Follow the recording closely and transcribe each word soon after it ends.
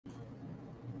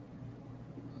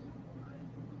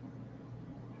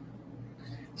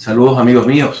Saludos amigos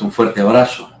míos, un fuerte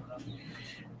abrazo.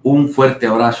 Un fuerte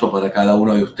abrazo para cada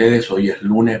uno de ustedes. Hoy es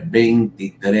lunes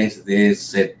 23 de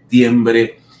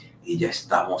septiembre y ya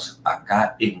estamos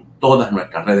acá en todas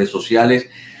nuestras redes sociales.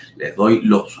 Les doy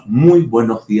los muy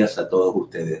buenos días a todos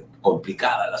ustedes.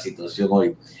 Complicada la situación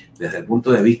hoy, desde el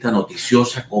punto de vista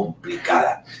noticiosa,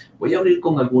 complicada. Voy a abrir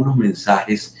con algunos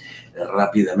mensajes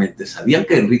rápidamente. ¿Sabían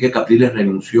que Renuncia Capriles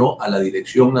renunció a la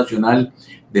Dirección Nacional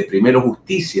de Primero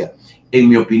Justicia? En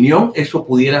mi opinión, eso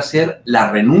pudiera ser la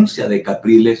renuncia de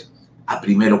Capriles a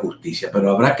Primero Justicia,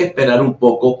 pero habrá que esperar un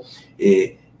poco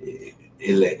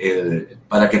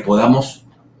para que podamos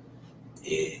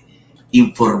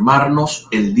informarnos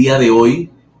el día de hoy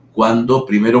cuando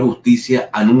Primero Justicia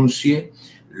anuncie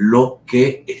lo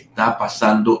que está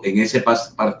pasando en ese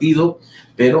partido,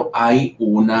 pero hay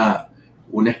una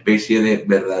especie de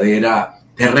verdadera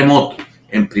terremoto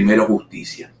en Primero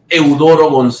Justicia. Eudoro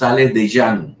González de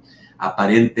Llán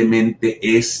aparentemente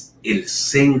es el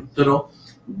centro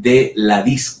de la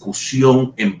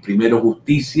discusión en Primero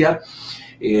Justicia.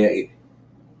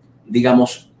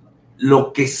 Digamos,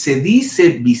 lo que se dice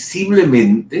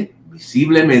visiblemente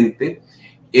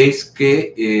es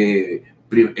que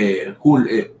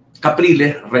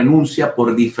Capriles renuncia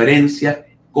por diferencias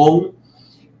con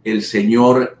el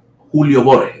señor Julio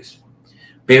Borges,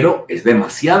 pero es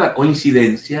demasiada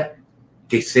coincidencia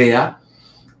que sea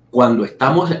cuando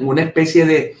estamos en una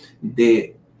especie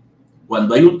de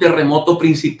cuando hay un terremoto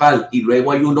principal y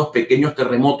luego hay unos pequeños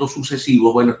terremotos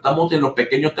sucesivos. Bueno, estamos en los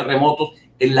pequeños terremotos,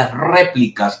 en las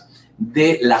réplicas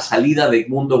de la salida de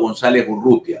Edmundo González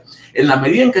Urrutia. En la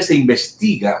medida en que se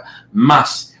investiga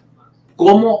más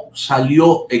cómo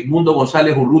salió Edmundo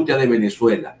González Urrutia de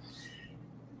Venezuela,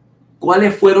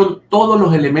 cuáles fueron todos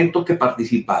los elementos que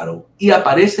participaron, y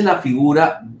aparece la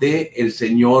figura del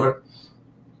señor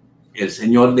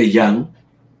de Llán,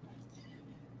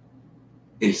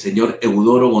 el señor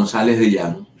Eudoro González de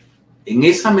Llán. En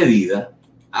esa medida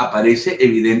aparece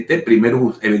evidentemente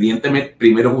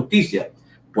Primero Justicia,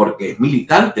 porque es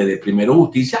militante de Primero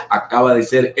Justicia, acaba de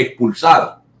ser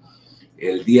expulsado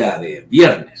el día de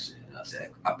viernes, o sea,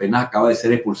 apenas acaba de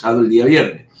ser expulsado el día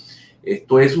viernes.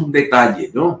 Esto es un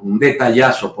detalle, ¿no? Un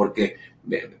detallazo, porque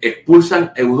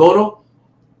expulsan Eudoro,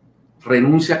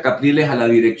 renuncia Capriles a la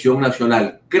Dirección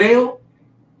Nacional. Creo,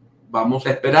 vamos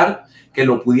a esperar, que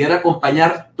lo pudiera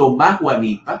acompañar Tomás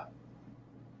Guanipa,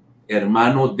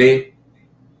 hermano de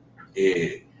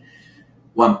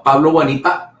Juan Pablo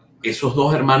Guanipa. Esos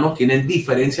dos hermanos tienen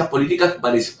diferencias políticas,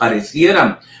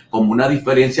 parecieran como una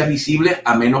diferencia visible,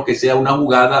 a menos que sea una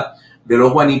jugada de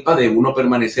los Guanipa de uno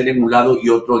permanecer en un lado y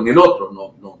otro en el otro.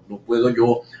 No puedo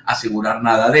yo asegurar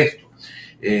nada de esto.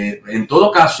 En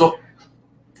todo caso,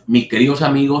 mis queridos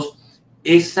amigos,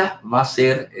 esa va a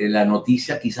ser la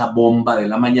noticia quizá bomba de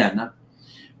la mañana,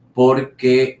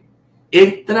 porque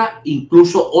entra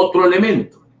incluso otro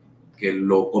elemento que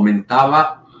lo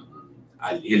comentaba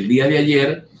el día de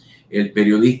ayer el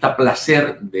periodista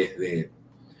Placer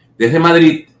desde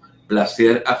Madrid.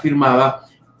 Placer afirmaba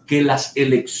que las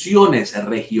elecciones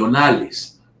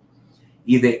regionales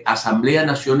y de Asamblea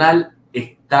Nacional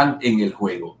están en el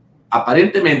juego.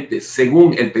 Aparentemente,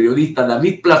 según el periodista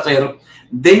David Placer,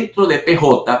 dentro de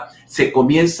PJ se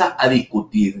comienza a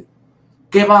discutir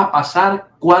qué va a pasar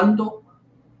cuando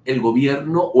el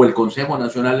gobierno o el Consejo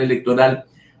Nacional Electoral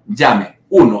llame,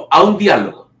 uno, a un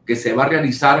diálogo que se va a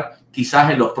realizar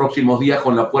quizás en los próximos días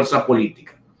con la fuerza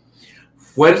política.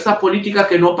 Fuerzas políticas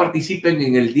que no participen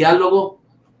en el diálogo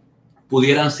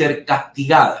pudieran ser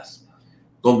castigadas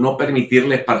con no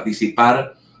permitirles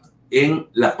participar en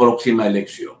la próxima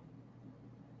elección.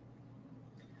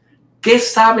 ¿Qué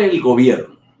sabe el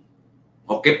gobierno?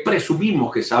 ¿O qué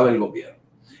presumimos que sabe el gobierno?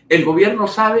 El gobierno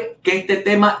sabe que este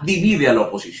tema divide a la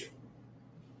oposición,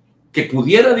 que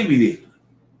pudiera dividir,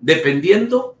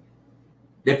 dependiendo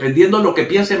lo que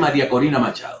piense María Corina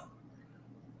Machado.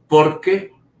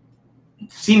 Porque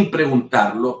sin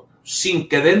preguntarlo, sin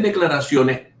que den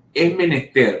declaraciones, es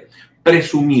menester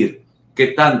presumir que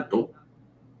tanto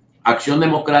Acción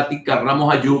Democrática,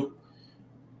 Ramos Ayub,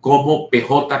 como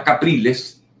PJ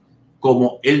Capriles,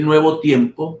 como el Nuevo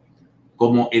Tiempo,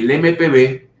 como el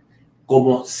MPB,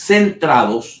 como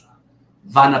Centrados,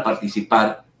 van a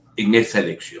participar en esa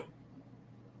elección.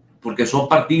 Porque son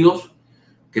partidos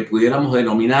que pudiéramos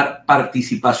denominar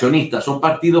participacionistas. Son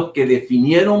partidos que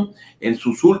definieron en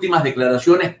sus últimas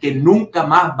declaraciones que nunca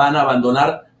más van a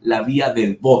abandonar la vía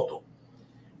del voto.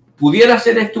 ¿Pudiera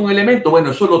ser esto un elemento?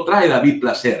 Bueno, eso lo trae David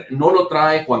Placer, no lo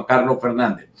trae Juan Carlos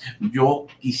Fernández. Yo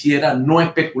quisiera no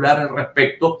especular al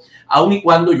respecto, aun y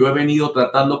cuando yo he venido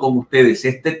tratando con ustedes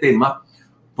este tema,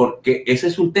 porque ese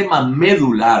es un tema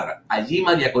medular. Allí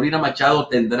María Corina Machado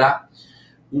tendrá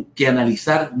que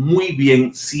analizar muy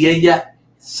bien si ella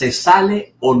se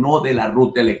sale o no de la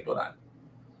ruta electoral.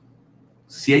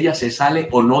 Si ella se sale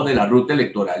o no de la ruta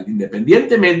electoral,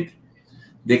 independientemente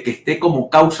de que esté como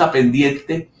causa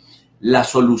pendiente la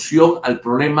solución al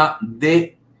problema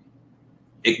de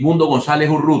Edmundo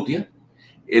González Urrutia,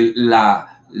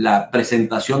 la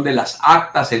presentación de las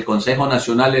actas, el Consejo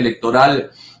Nacional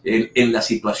Electoral en la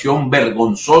situación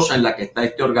vergonzosa en la que está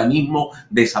este organismo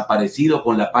desaparecido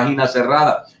con la página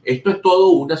cerrada. Esto es todo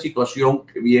una situación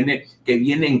que viene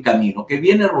en camino, que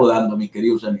viene rodando, mis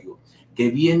queridos amigos, que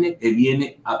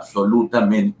viene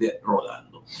absolutamente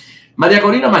rodando. María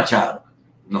Corina Machado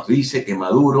nos dice que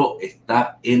Maduro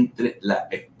está entre la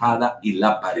espada y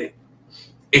la pared.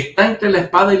 ¿Está entre la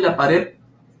espada y la pared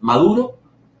Maduro?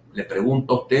 Le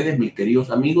pregunto a ustedes, mis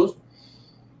queridos amigos.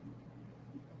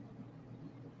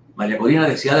 María Corina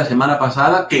decía la semana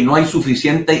pasada que no hay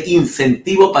suficiente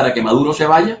incentivo para que Maduro se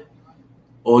vaya.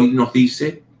 Hoy nos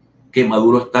dice que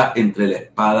Maduro está entre la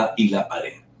espada y la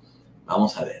pared.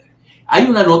 Vamos a ver. Hay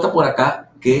una nota por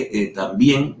acá que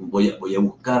también voy a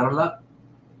buscarla.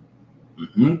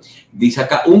 Dice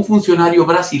acá, un funcionario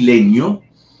brasileño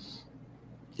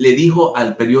le dijo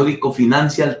al periódico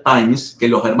Financial Times que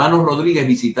los hermanos Rodríguez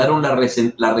visitaron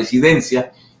la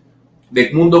residencia de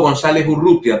Edmundo González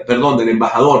Urrutia, del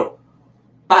embajador,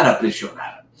 para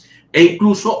presionar. E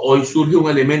incluso hoy surge un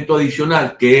elemento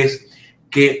adicional, que es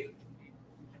que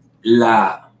el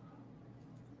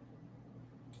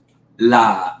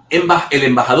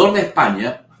embajador de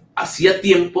España hacía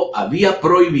tiempo había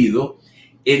prohibido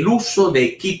el uso de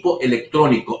equipo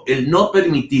electrónico, el no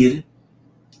permitir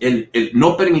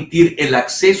el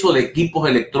acceso de equipos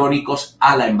electrónicos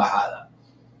a la embajada.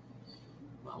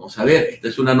 Vamos a ver, esta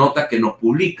es una nota que nos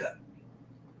publica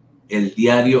el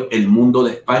diario El Mundo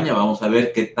de España. Vamos a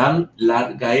ver qué tan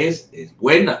larga es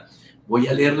buena. Voy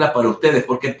a leerla para ustedes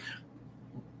porque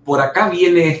por acá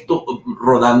viene esto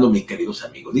rodando, mis queridos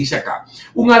amigos. Dice acá,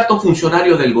 un alto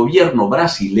funcionario del gobierno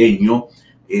brasileño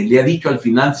le ha dicho al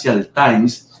Financial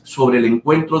Times sobre el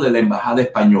encuentro de la embajada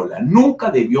española.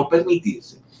 Nunca debió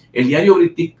permitirse. El diario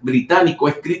británico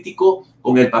es crítico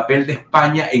con el papel de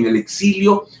España en el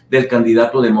exilio del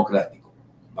candidato democrático.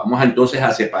 Vamos entonces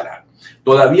a separar.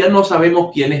 Todavía no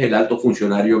sabemos quién es el alto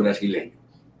funcionario brasileño.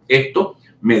 Esto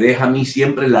me deja a mí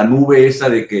siempre la nube esa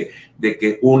de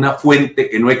que una fuente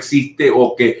que no existe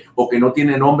o que no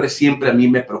tiene nombre siempre a mí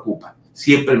me preocupa.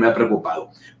 Siempre me ha preocupado.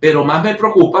 Pero más me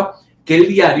preocupa que el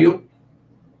diario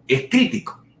es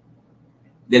crítico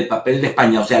del papel de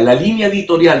España. O sea, la línea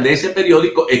editorial de ese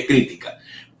periódico es crítica.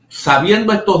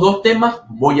 Sabiendo estos dos temas,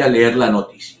 voy a leer la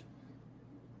noticia.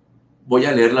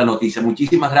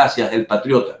 Muchísimas gracias, El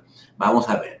Patriota. Vamos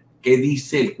a ver qué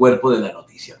dice el cuerpo de la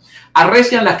noticia.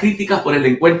 Arrecian las críticas por el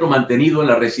encuentro mantenido en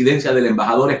la residencia del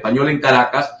embajador español en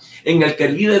Caracas, en el que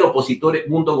el líder opositor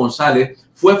Edmundo González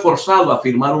fue forzado a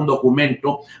firmar un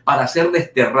documento para ser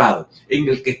desterrado, en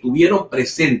el que estuvieron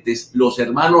presentes los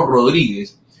hermanos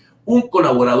Rodríguez, un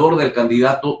colaborador del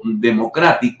candidato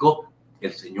democrático,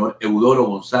 el señor Eudoro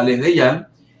González de Llán,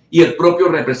 y el propio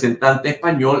representante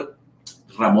español,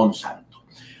 Ramón Santos.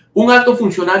 Un alto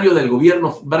funcionario del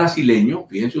gobierno brasileño,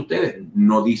 fíjense ustedes,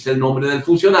 no dice el nombre del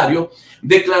funcionario,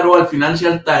 declaró al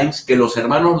Financial Times que los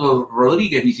hermanos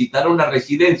Rodríguez visitaron la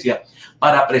residencia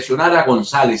para presionar a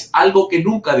González, algo que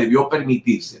nunca debió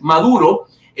permitirse. Maduro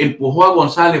empujó a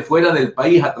González fuera del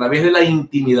país a través de la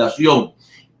intimidación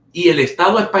y el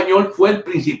Estado español fue el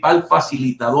principal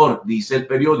facilitador, dice el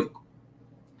periódico.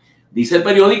 Dice el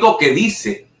periódico que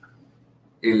dice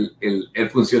el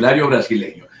funcionario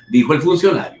brasileño. Dijo el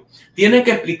funcionario, tienen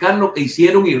que explicar lo que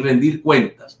hicieron y rendir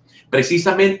cuentas.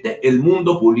 Precisamente El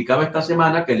Mundo publicaba esta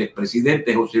semana que el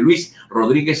expresidente José Luis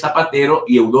Rodríguez Zapatero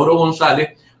y Eudoro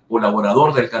González,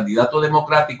 colaborador del candidato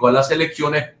democrático a las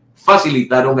elecciones,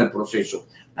 facilitaron el proceso.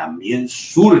 También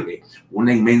surge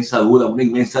una inmensa duda, una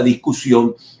inmensa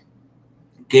discusión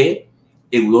que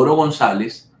Eudoro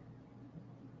González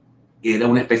era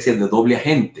una especie de doble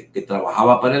agente que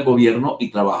trabajaba para el gobierno y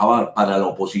trabajaba para la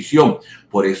oposición.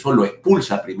 Por eso lo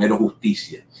expulsa primero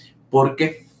Justicia,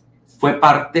 porque fue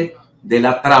parte de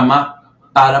la trama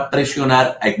para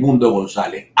presionar a Edmundo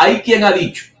González. Hay quien ha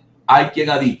dicho,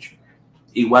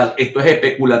 igual esto es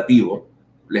especulativo,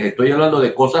 les estoy hablando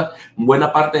de cosas,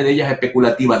 buena parte de ellas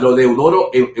especulativas. Lo de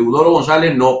Eudoro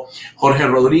González no. Jorge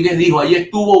Rodríguez dijo, ahí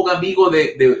estuvo un amigo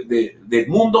de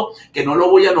Edmundo, que no lo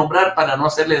voy a nombrar para no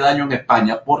hacerle daño en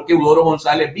España, porque Eudoro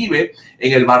González vive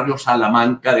en el barrio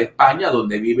Salamanca de España,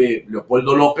 donde vive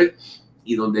Leopoldo López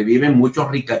y donde viven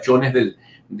muchos ricachones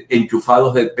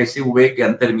enchufados del PSV que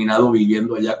han terminado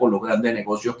viviendo allá con los grandes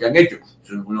negocios que han hecho.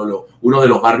 Es uno de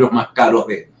los barrios más caros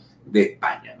de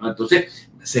España, ¿no? Entonces,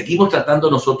 seguimos tratando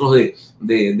nosotros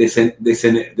de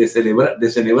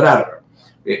celebrar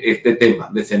este tema,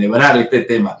 de celebrar este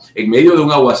tema en medio de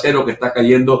un aguacero que está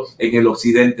cayendo en el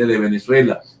occidente de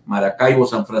Venezuela. Maracaibo,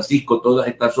 San Francisco, toda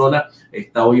esta zona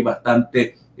está hoy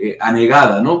bastante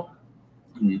anegada, ¿no?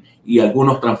 Y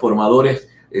algunos transformadores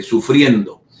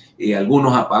sufriendo,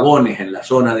 algunos apagones en la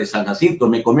zona de San Jacinto.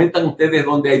 Me comentan ustedes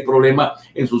dónde hay problemas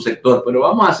en su sector, pero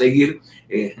vamos a seguir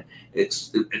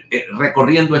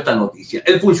recorriendo esta noticia.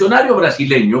 El funcionario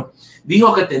brasileño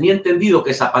dijo que tenía entendido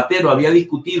que Zapatero había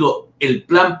discutido el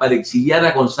plan para exiliar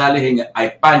a González a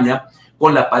España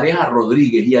con la pareja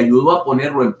Rodríguez y ayudó a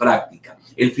ponerlo en práctica.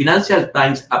 El Financial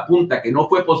Times apunta que no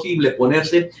fue posible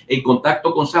ponerse en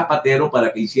contacto con Zapatero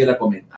para que hiciera comentarios.